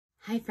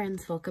Hi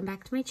friends, welcome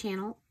back to my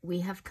channel. We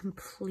have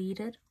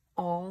completed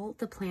all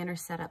the planner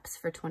setups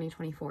for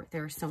 2024.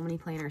 There are so many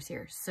planners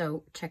here.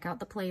 So check out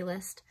the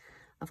playlist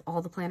of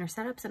all the planner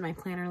setups and my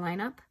planner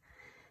lineup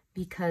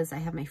because I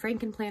have my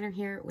Franken planner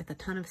here with a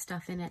ton of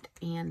stuff in it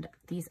and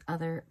these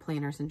other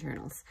planners and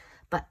journals.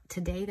 But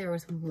today there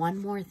was one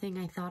more thing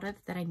I thought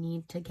of that I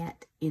need to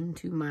get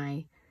into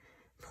my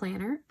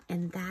planner,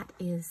 and that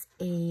is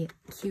a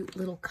cute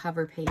little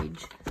cover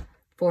page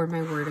for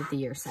my word of the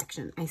year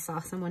section. I saw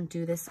someone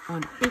do this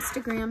on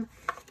Instagram.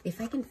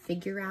 If I can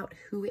figure out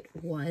who it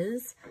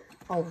was,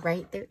 I'll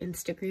write their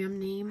Instagram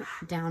name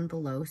down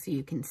below so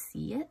you can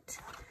see it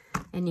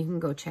and you can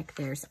go check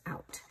theirs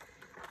out.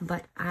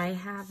 But I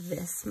have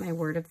this, my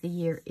word of the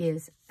year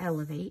is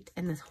Elevate,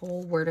 and this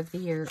whole word of the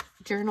year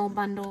journal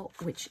bundle,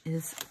 which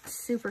is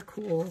super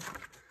cool.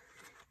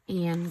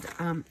 And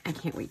I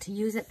can't wait to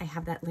use it. I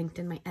have that linked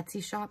in my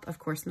Etsy shop. Of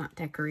course, not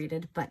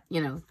decorated, but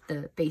you know,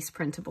 the base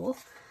printable.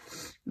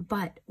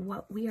 But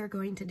what we are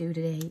going to do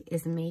today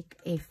is make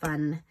a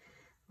fun,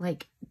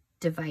 like,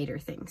 divider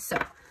thing. So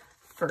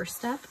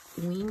first up,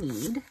 we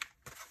need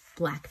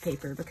black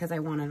paper because I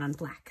want it on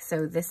black.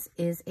 So this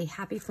is a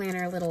Happy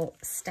Planner little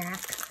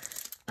stack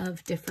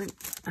of different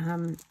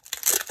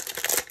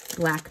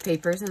black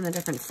papers in the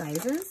different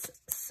sizes.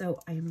 So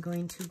I am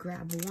going to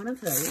grab one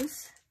of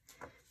those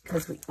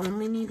because we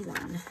only need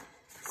one.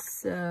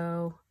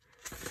 So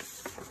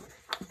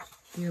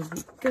here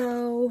we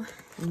go,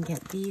 and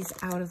get these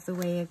out of the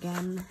way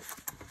again.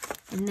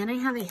 And then I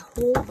have a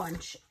whole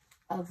bunch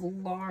of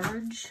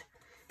large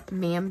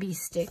Mambi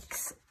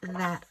sticks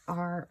that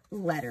are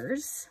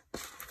letters.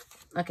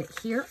 Okay,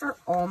 here are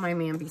all my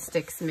Mambi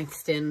sticks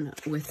mixed in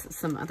with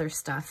some other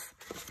stuff.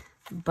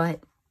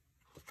 But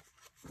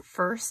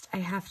first I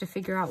have to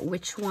figure out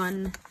which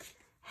one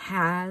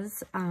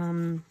has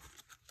the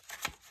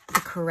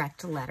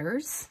correct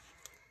letters,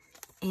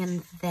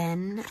 and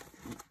then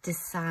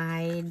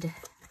decide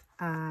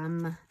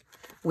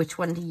which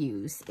one to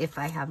use if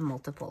I have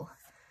multiple.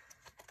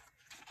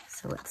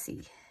 So let's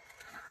see.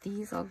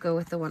 These, I'll go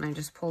with the one I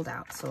just pulled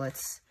out. So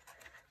let's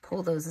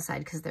pull those aside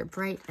because they're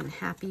bright and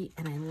happy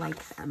and I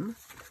like them.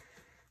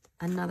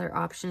 Another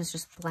option is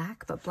just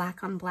black, but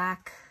black on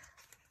black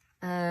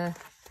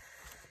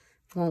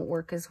won't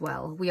work as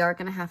well. We are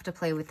going to have to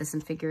play with this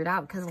and figure it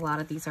out because a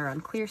lot of these are on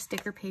clear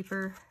sticker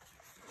paper.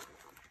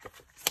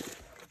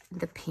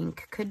 The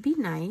pink could be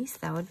nice.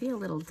 That would be a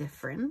little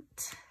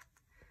different.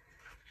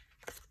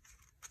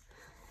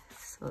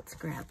 So let's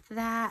grab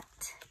that.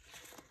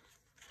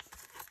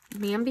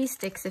 Mambi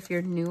sticks, if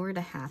you're newer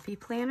to Happy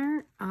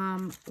Planner,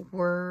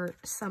 were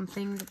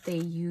something that they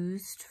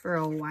used for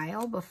a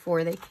while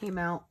before they came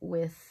out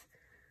with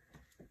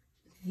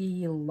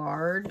the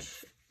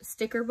large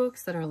sticker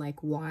books that are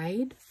like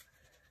wide.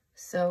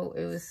 So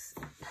it was,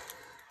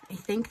 I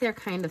think they're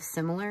kind of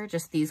similar,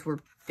 just these were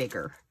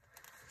bigger.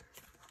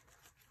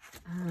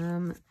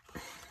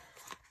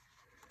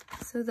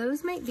 So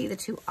those might be the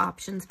two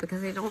options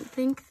because I don't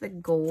think the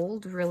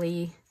gold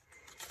really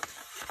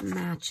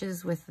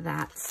matches with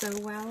that so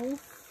well.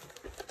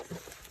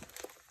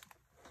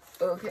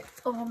 Okay.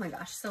 Oh my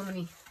gosh, so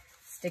many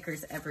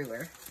stickers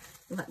everywhere.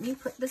 Let me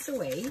put this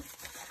away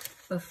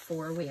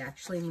before we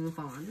actually move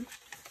on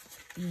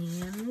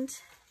and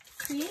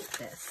create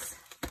this.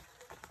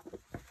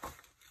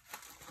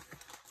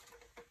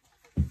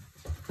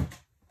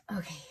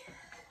 Okay.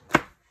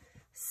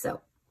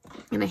 So,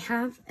 and I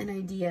have an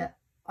idea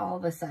all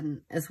of a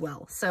sudden as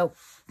well. So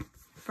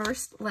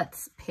first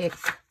let's pick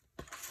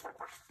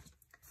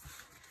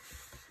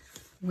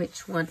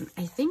which one.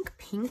 I think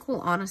pink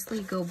will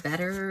honestly go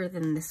better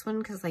than this one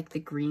because like the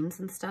greens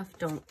and stuff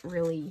don't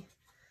really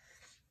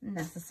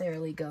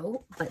necessarily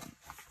go, but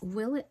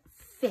will it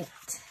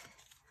fit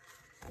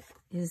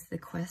is the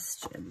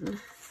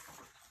question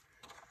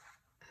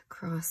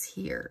across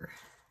here.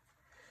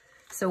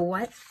 So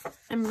what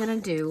I'm gonna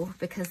do,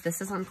 because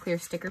this is on clear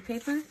sticker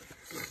paper,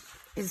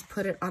 is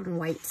put it on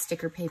white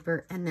sticker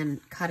paper and then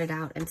cut it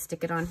out and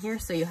stick it on here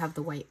so you have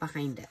the white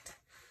behind it.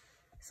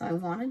 So I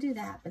want to do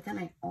that, but then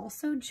I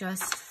also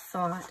just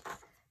thought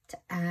to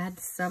add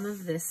some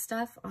of this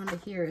stuff onto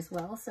here as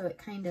well so it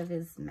kind of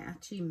is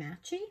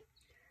matchy-matchy.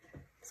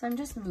 So I'm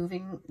just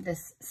moving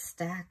this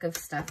stack of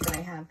stuff that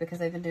I have because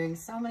I've been doing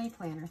so many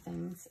planner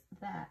things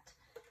that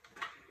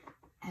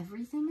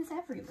everything is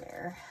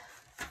everywhere.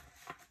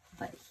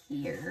 But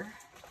here,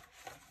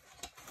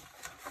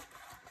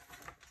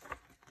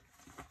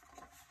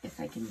 if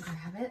I can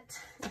grab it.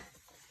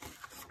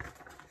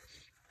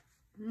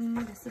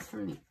 This is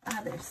from the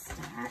other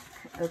stack.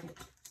 Okay,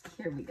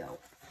 here we go.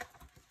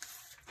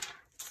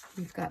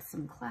 We've got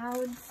some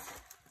clouds.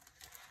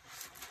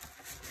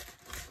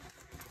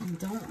 And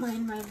don't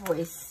mind my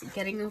voice.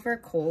 Getting over a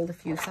cold.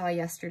 If you saw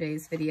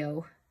yesterday's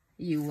video,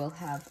 you will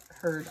have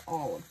heard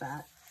all of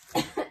that.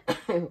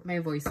 My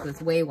voice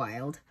was way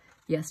wild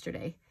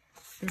yesterday.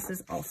 This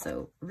is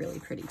also really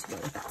pretty to go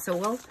with that. So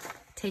we'll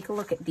take a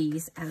look at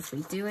these as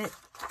we do it.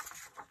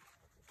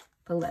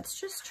 But let's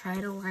just try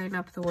to line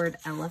up the word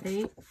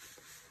elevate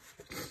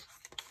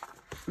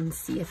and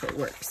see if it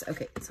works.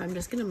 Okay, so I'm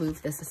just gonna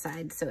move this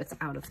aside so it's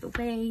out of the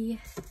way.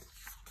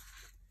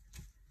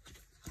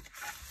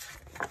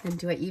 And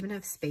do I even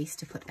have space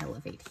to put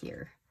Elevate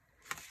here?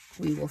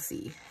 We will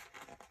see.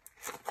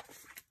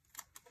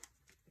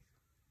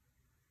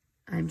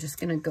 I'm just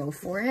gonna go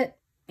for it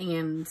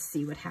and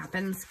see what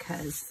happens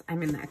because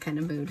I'm in that kind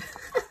of mood.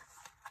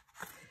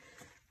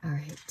 All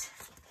right.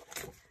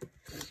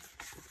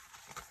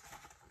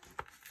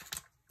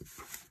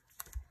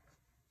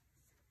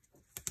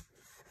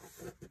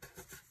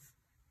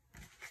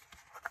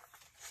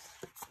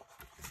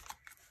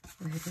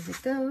 Where does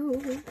it go?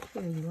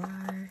 Here you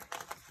are.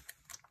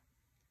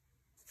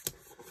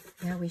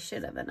 Yeah, we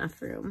should have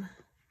enough room.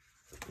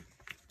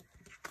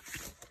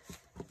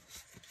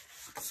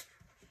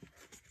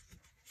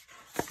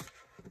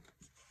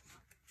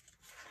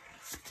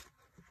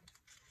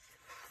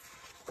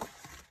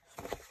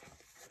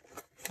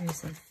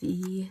 There's a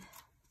V.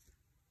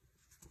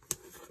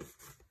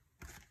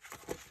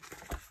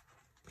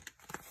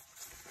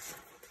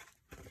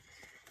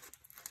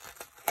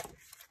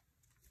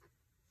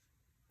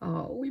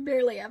 Oh, we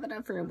barely have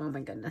enough room. Oh my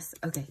goodness.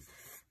 Okay.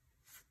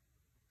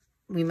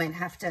 We might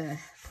have to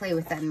play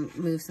with that and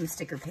move some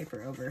sticker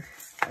paper over.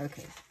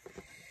 Okay.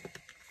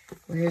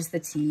 Where's the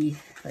T?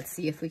 Let's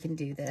see if we can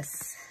do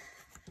this.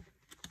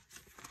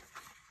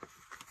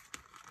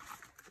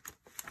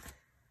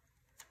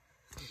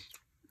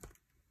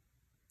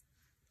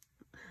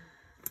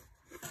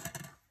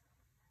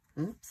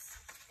 Oops.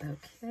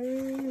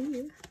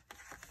 Okay.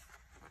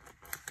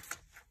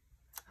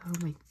 Oh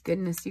my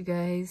goodness, you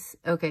guys.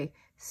 Okay,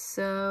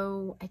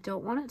 so I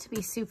don't want it to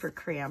be super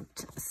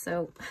cramped.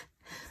 So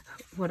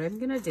what I'm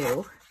gonna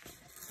do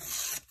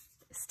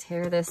is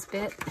tear this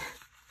bit.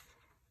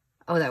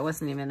 Oh, that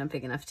wasn't even a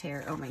big enough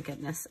tear. Oh my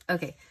goodness.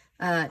 Okay,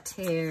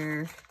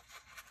 tear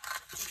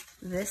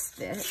this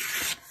bit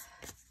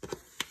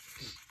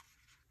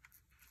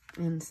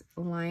and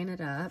line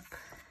it up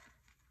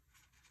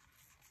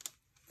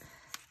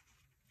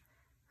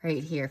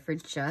right here for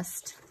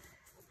just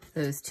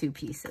those two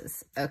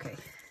pieces. Okay,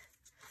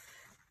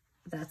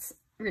 that's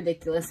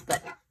ridiculous,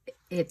 but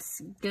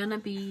it's gonna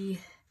be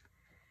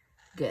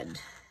good.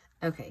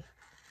 Okay,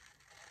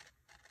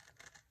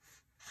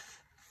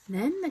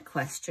 then the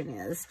question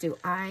is, do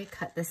I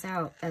cut this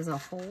out as a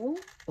whole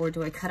or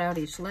do I cut out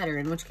each letter,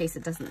 in which case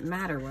it doesn't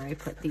matter where I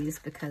put these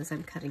because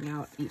I'm cutting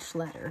out each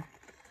letter.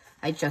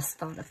 I just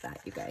thought of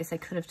that, you guys. I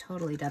could have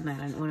totally done that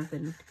and it would have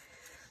been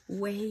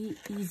way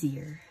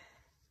easier.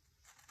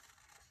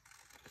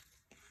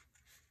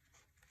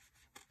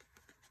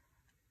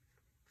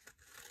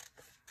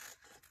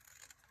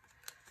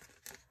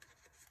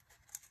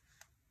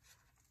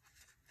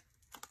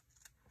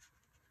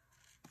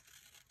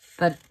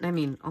 But, I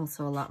mean,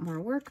 also a lot more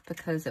work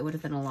because it would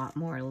have been a lot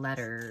more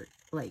letter,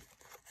 like,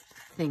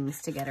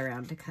 things to get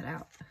around to cut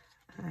out.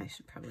 I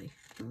should probably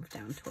move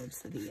down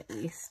towards the V at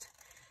least.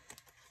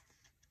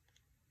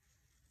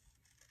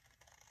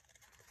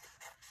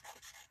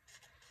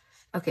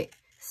 Okay,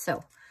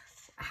 so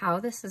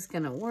how this is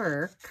going to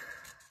work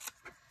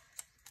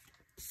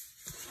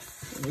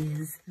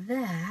is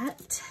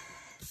that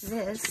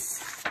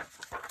this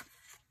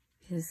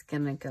is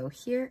going to go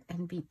here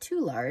and be too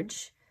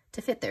large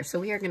to fit there. So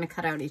we are going to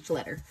cut out each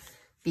letter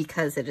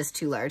because it is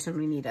too large and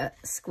we need to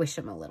squish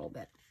them a little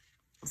bit.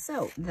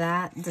 So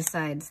that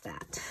decides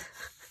that.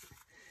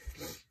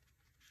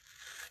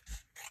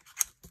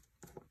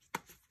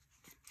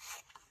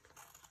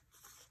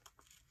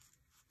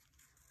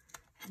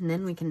 And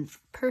then we can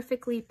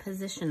perfectly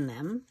position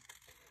them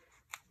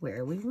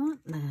where we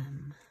want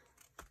them.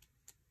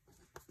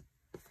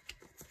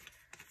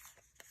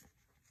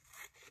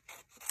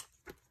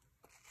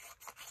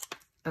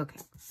 Okay.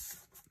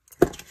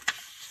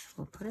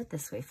 We'll put it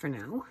this way for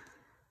now.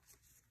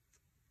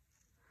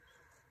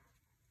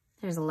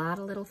 There's a lot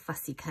of little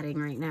fussy cutting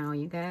right now,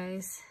 you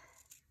guys.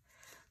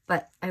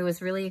 But I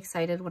was really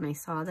excited when I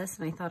saw this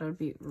and I thought it would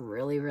be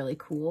really, really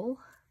cool.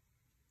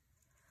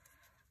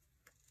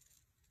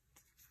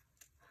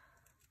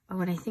 Oh,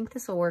 and I think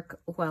this will work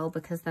well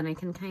because then I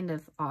can kind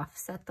of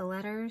offset the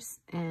letters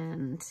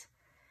and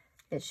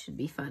it should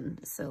be fun.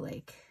 So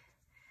like,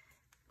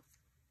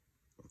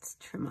 let's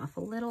trim off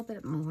a little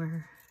bit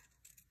more.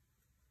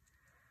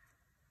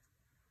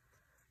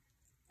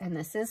 And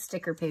this is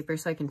sticker paper,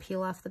 so I can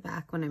peel off the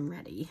back when I'm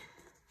ready.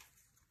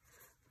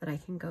 But I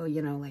can go,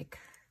 you know, like,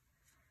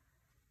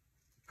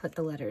 put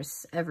the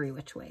letters every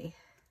which way.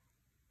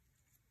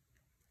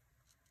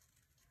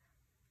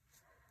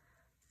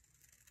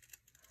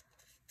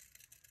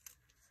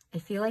 I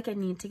feel like I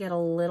need to get a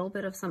little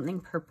bit of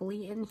something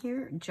purpley in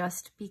here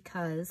just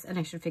because, and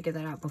I should figure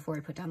that out before I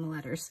put down the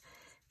letters,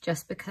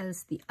 just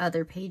because the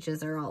other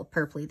pages are all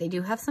purpley. They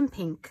do have some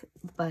pink,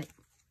 but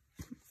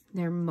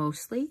they're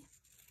mostly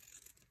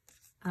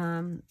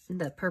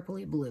the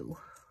purpley blue.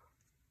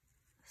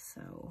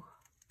 So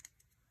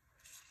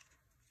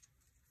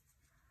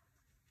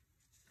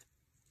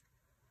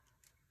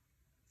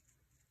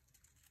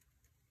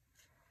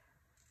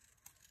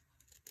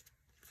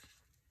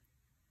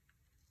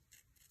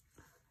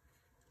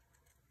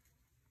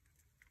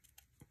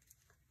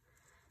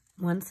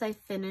once I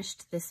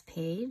finished this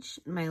page,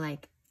 my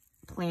like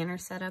planner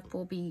setup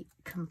will be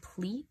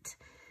complete,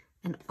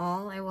 and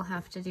all I will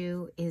have to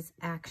do is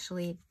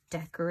actually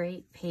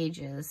decorate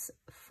pages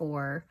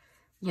for,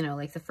 you know,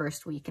 like the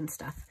first week and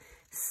stuff.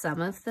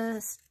 Some of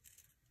the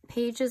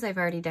pages I've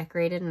already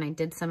decorated, and I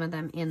did some of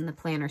them in the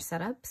planner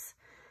setups,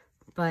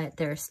 but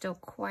there are still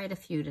quite a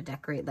few to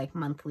decorate, like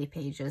monthly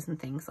pages and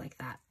things like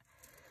that.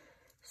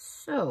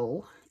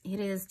 So it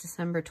is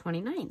December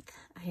 29th.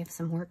 I have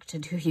some work to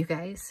do, you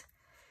guys.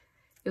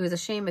 It was a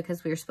shame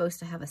because we were supposed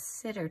to have a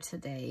sitter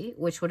today,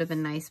 which would have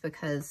been nice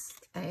because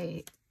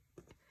I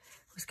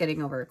was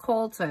getting over a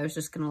cold, so I was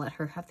just going to let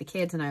her have the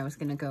kids, and I was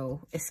going to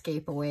go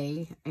escape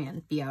away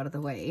and be out of the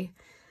way,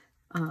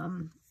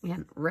 and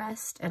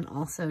rest, and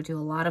also do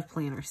a lot of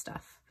planner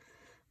stuff.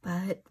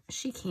 But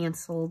she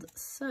canceled,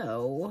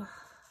 so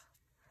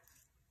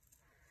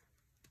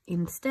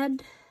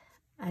instead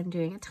I'm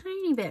doing a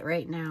tiny bit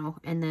right now,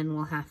 and then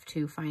we'll have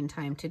to find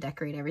time to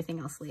decorate everything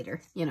else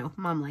later. You know,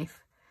 mom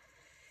life.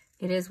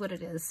 It is what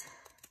it is.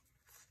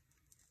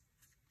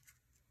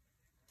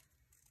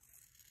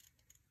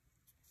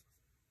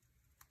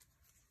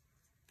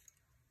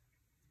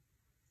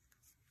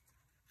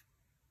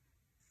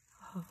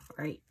 All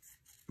right.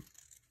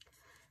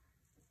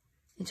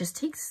 It just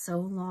takes so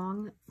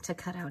long to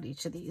cut out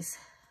each of these,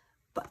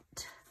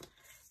 but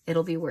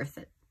it'll be worth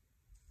it,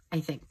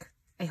 I think.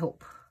 I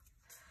hope.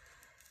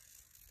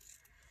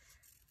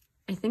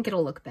 I think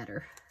it'll look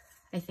better.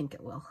 I think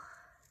it will.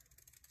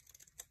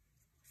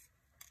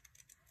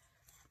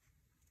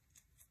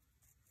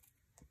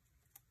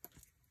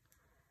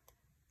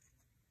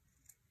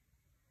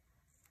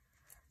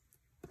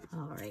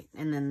 All right,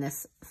 and then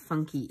this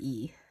funky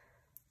E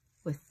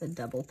with the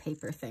double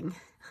paper thing.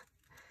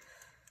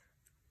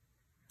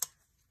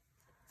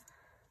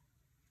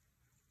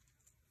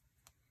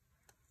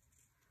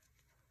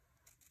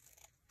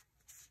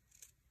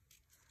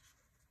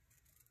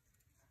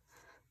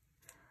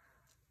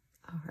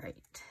 All right.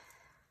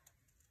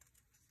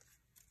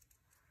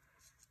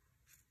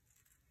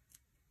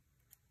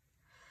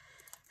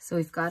 So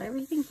we've got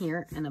everything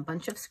here and a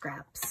bunch of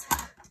scraps.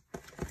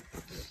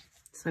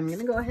 So I'm going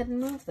to go ahead and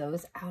move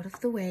those out of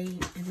the way,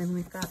 and then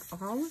we've got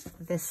all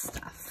of this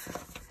stuff.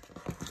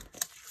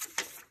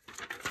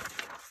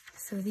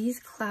 So these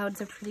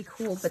clouds are pretty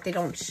cool, but they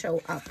don't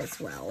show up as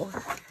well.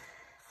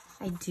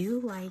 I do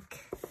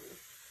like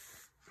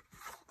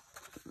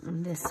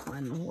this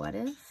one, What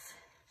If?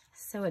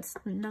 So it's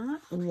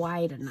not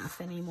wide enough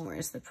anymore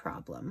is the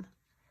problem.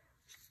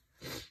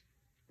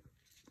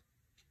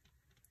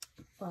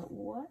 But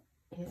what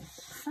if,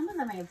 some of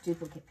them I have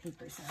duplicate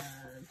papers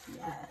of,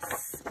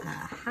 yes,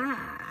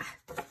 aha,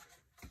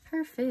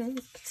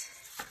 perfect.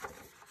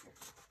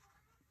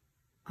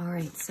 All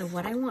right, so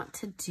what I want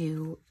to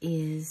do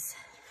is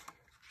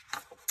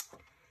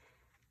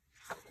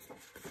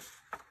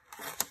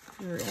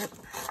rip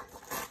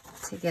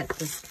to get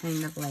this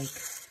kind of like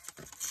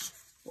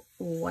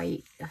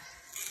white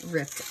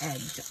ripped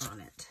edge on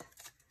it.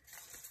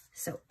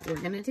 So we're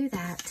gonna do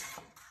that.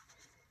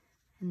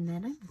 And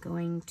then I'm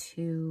going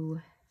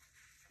to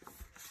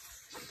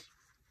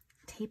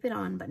tape it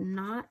on, but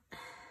not,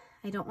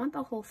 I don't want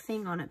the whole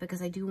thing on it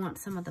because I do want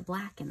some of the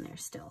black in there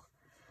still.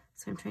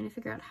 So I'm trying to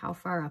figure out how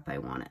far up I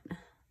want it.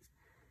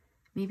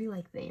 Maybe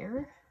like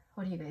there?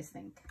 What do you guys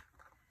think?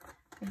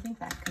 I think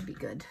that could be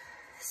good.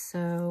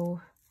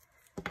 So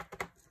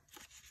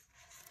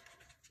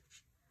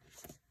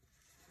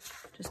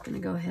just gonna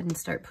go ahead and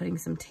start putting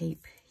some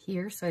tape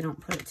here so I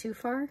don't put it too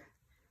far.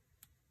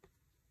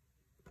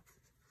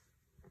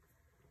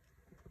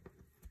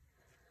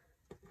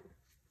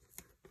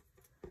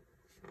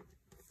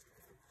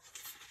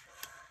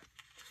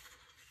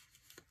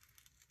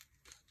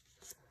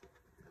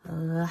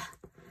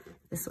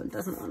 This one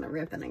doesn't want to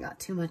rip and I got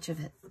too much of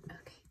it.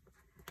 Okay.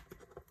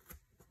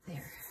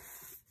 There.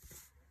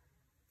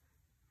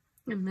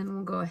 And then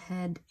we'll go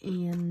ahead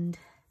and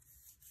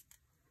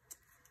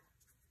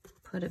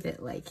put a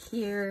bit like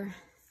here,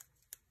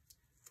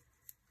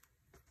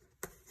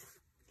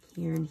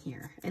 here, and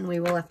here. And we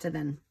will have to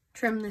then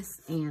trim this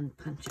and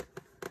punch it.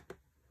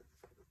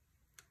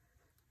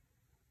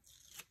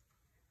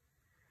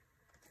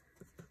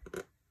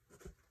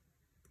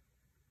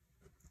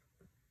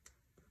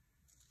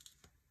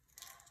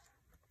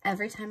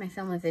 Every time I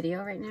film a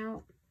video right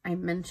now, I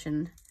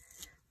mention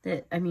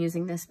that I'm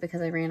using this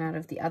because I ran out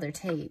of the other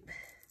tape.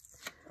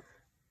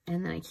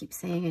 And then I keep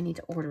saying I need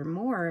to order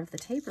more of the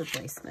tape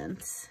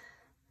replacements.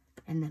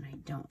 And then I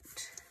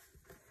don't.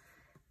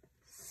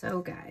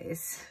 So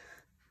guys,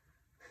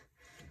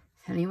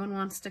 if anyone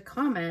wants to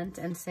comment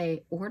and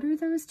say, order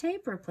those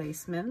tape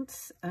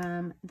replacements,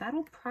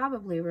 that'll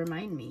probably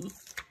remind me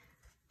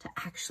to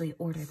actually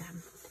order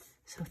them.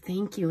 So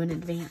thank you in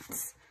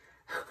advance.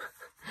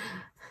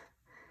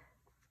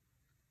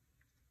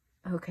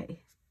 Okay.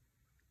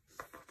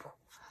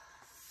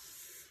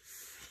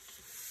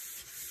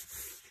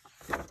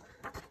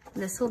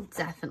 This will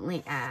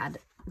definitely add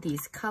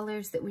these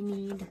colors that we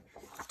need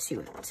to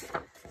it.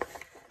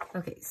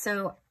 Okay,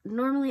 so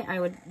normally I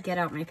would get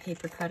out my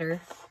paper cutter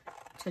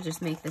to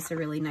just make this a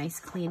really nice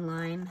clean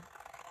line,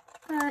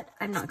 but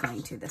I'm not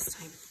going to this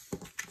time.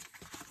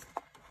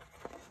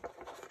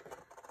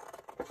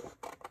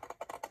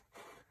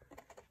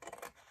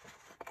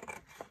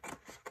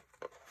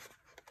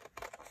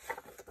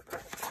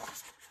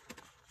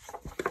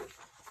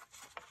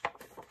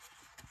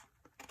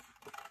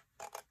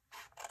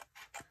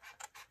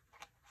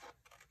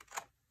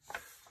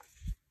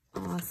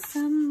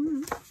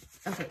 Awesome.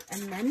 Okay,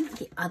 and then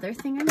the other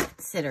thing I'm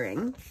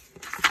considering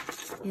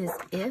is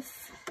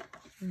if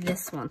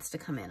this wants to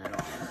come in at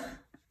all,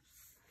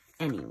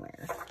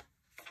 anywhere.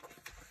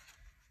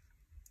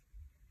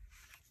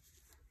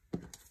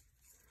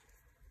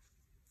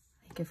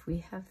 Like if we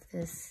have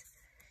this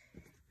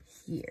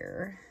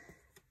here,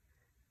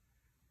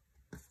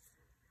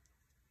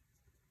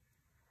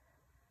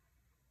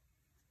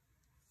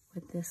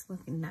 would this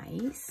look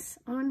nice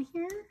on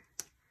here?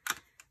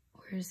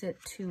 Or is it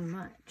too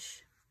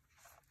much?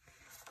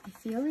 I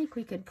feel like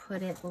we could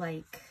put it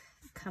like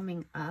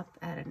coming up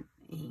at an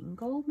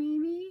angle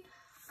maybe?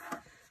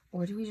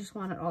 Or do we just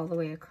want it all the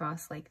way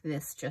across like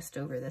this, just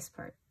over this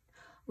part?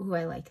 Ooh,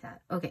 I like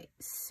that. Okay,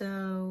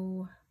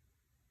 so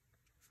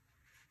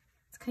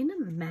it's kind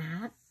of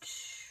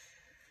match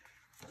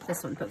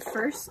this one. But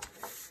first,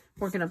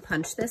 we're gonna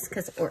punch this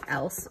or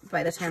else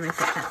by the time I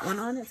put that one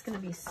on, it's gonna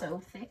be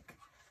so thick,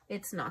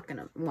 it's not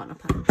gonna wanna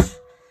punch.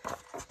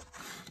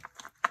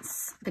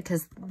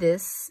 Because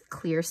this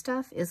clear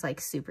stuff is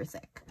like super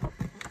thick.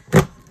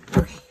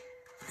 Okay,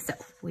 so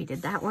we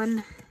did that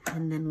one,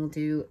 and then we'll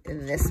do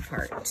this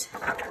part.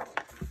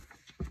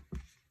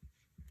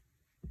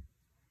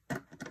 Okay,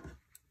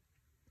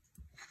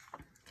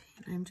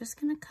 and I'm just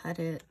gonna cut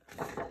it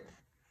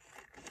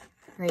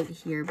right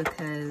here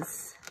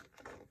because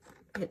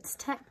it's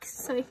text,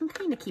 so I can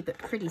kind of keep it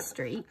pretty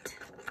straight.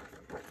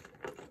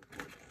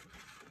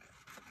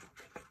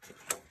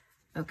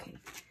 Okay.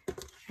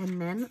 And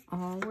then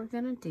all we're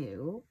gonna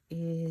do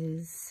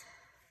is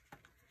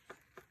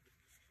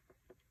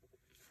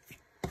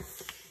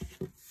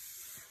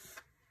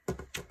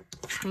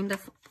kind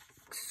of,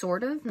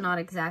 sort of, not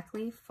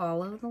exactly,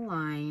 follow the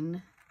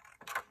line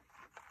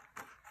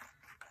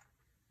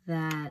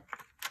that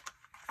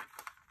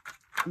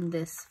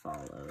this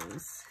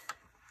follows.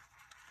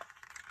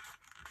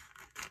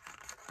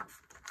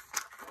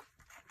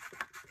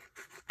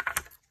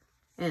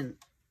 And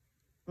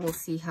we'll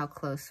see how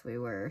close we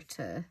were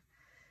to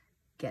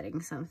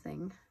getting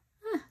something.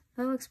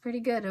 That looks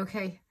pretty good.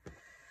 Okay,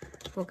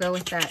 we'll go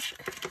with that.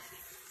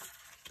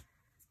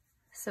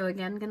 So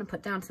again, I'm gonna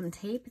put down some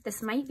tape.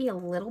 This might be a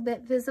little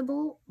bit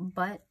visible,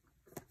 but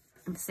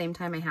at the same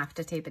time I have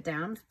to tape it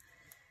down.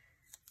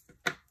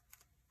 I'm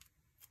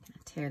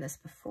gonna tear this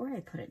before I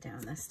put it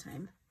down this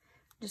time.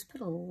 Just put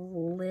a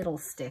little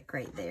stick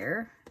right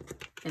there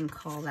and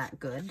call that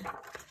good.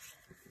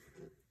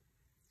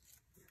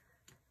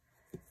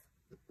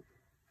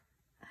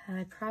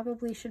 I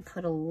probably should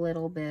put a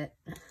little bit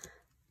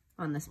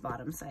on this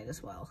bottom side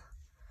as well.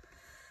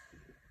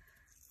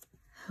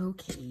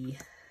 Okay.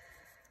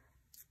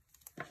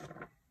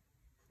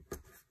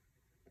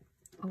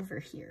 Over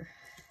here.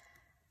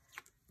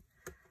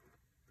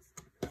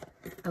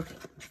 Okay.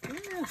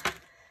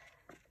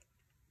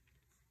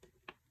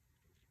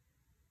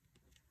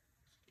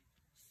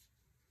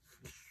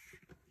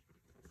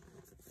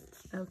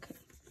 Okay.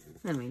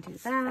 Then we do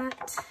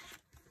that.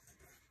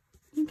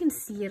 You can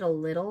see it a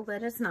little,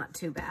 but it's not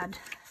too bad.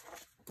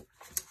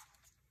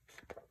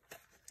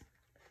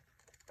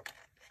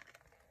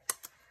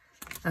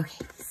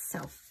 Okay,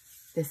 so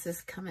this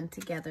is coming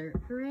together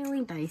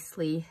really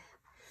nicely.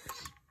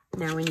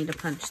 Now we need to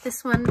punch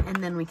this one,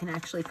 and then we can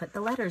actually put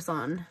the letters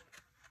on.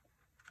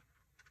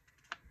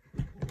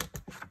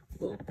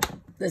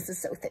 This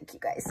is so thick, you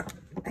guys.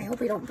 I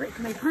hope we don't break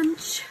my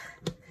punch.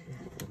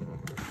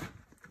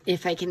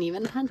 If I can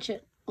even punch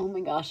it. Oh my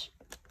gosh.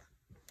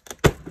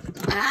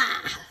 Ah!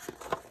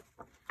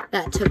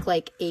 That took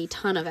like a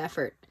ton of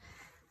effort.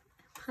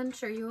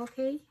 Punch, are you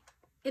okay?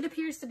 It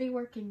appears to be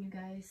working, you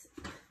guys.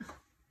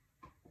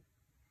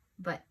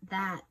 But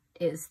that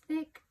is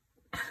thick.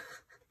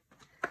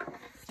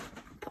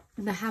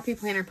 The Happy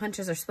Planner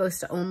punches are supposed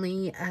to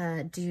only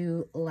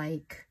do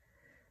like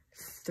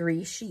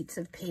 3 sheets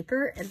of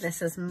paper, and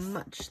this is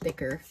much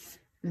thicker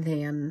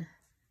than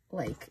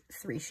like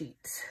 3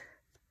 sheets.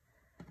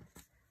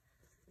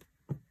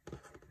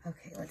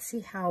 Okay, let's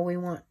see how we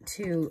want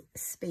to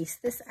space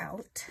this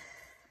out.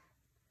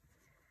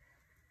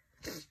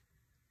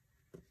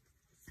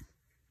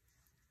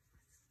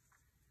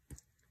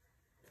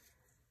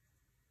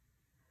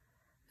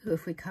 Ooh,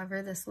 if we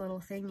cover this little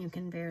thing, you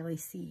can barely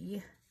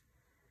see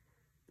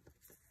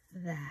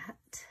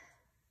that.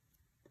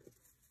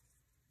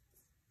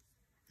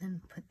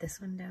 Then put this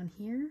one down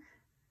here.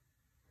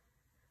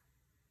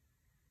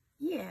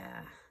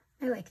 Yeah,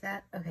 I like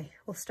that. Okay,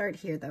 we'll start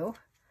here though,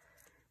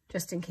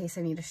 just in case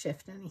I need to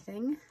shift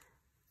anything.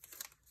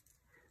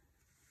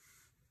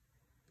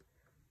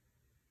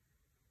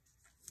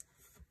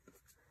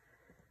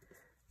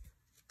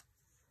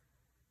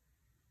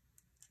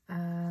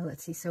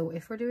 Let's see, so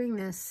if we're doing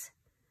this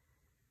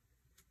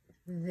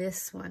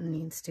this one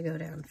needs to go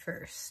down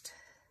first.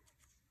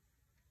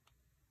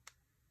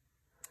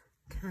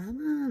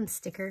 Come on,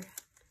 sticker.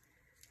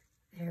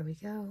 There we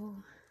go.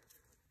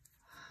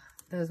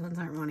 Those ones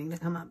aren't wanting to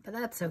come up, but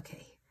that's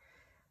okay.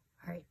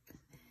 All right.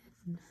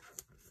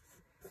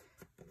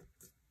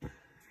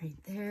 Right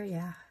there,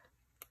 yeah.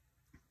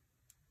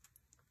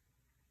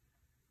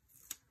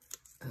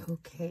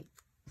 Okay.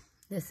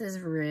 This is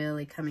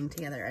really coming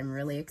together. I'm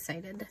really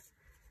excited.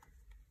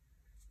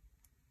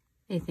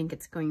 I think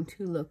it's going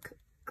to look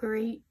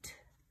great.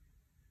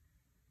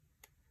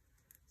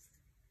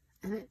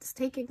 And it's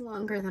taking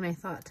longer than I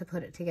thought to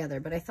put it together,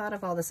 but I thought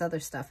of all this other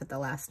stuff at the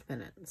last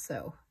minute,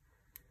 so,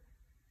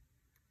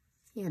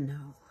 you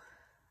know.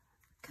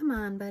 Come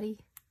on, buddy.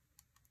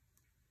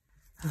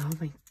 Oh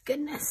my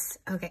goodness.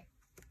 Okay.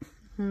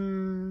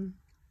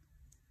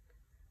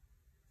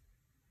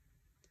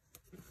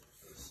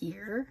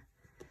 Here.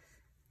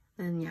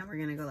 And yeah, we're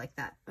gonna go like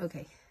that.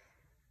 Okay.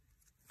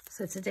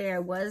 So today I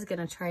was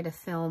gonna try to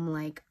film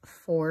like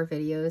 4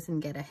 videos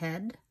and get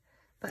ahead,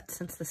 but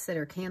since the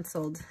sitter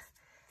canceled,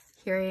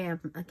 here I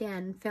am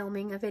again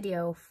filming a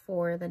video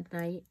for the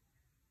night,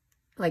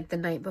 like the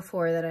night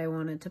before that I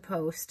wanted to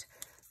post.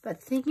 But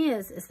the thing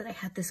is that I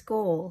had this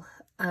goal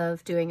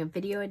of doing a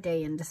video a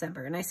day in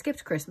December, and I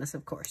skipped Christmas,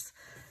 of course,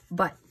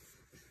 but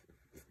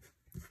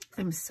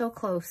I'm so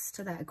close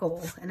to that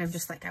goal, and I'm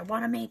just like, I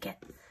want to make it.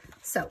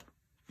 So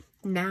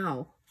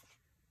now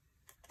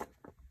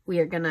we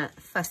are gonna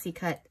fussy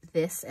cut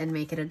this and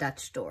make it a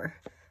Dutch door,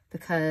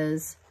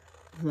 because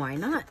why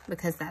not?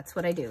 Because that's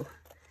what I do.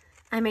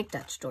 I make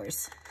Dutch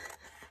doors.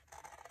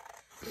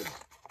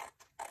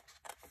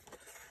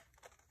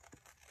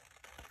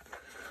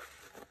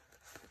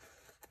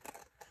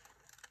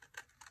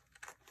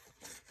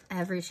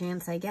 Every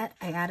chance I get,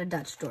 I add a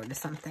Dutch door to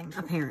something,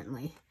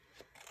 apparently.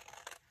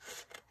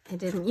 It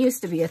didn't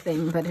used to be a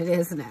thing, but it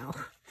is now.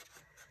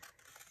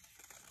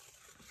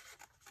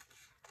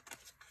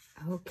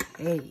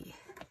 Okay.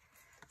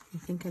 I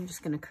think I'm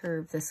just going to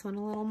curve this one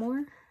a little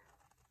more.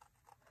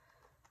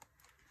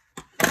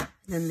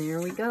 Then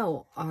there we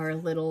go, our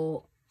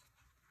little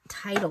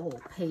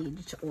title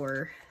page,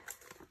 or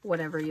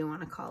whatever you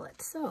want to call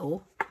it.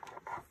 So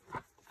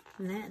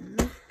then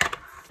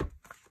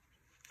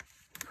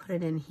put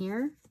it in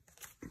here,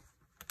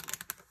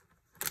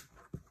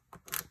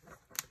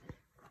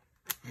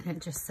 and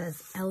it just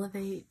says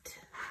Elevate,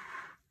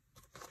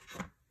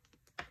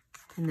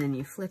 and then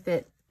you flip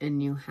it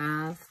and you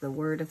have the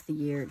word of the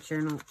year,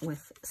 journal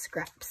with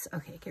scraps.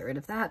 Okay, get rid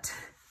of that.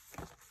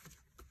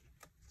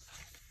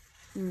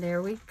 And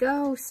there we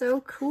go.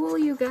 So cool,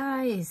 you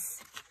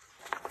guys.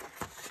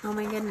 Oh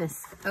my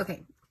goodness.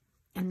 Okay,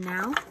 and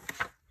now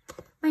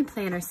my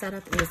planner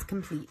setup is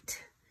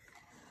complete.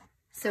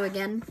 So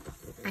again,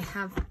 I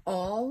have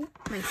all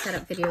my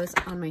setup videos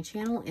on my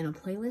channel in a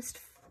playlist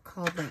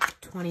called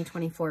like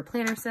 2024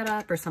 planner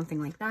setup or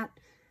something like that.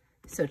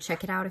 So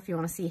check it out if you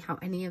want to see how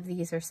any of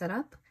these are set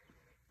up.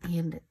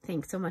 And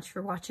thanks so much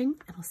for watching,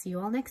 and I'll see you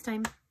all next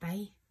time.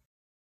 Bye.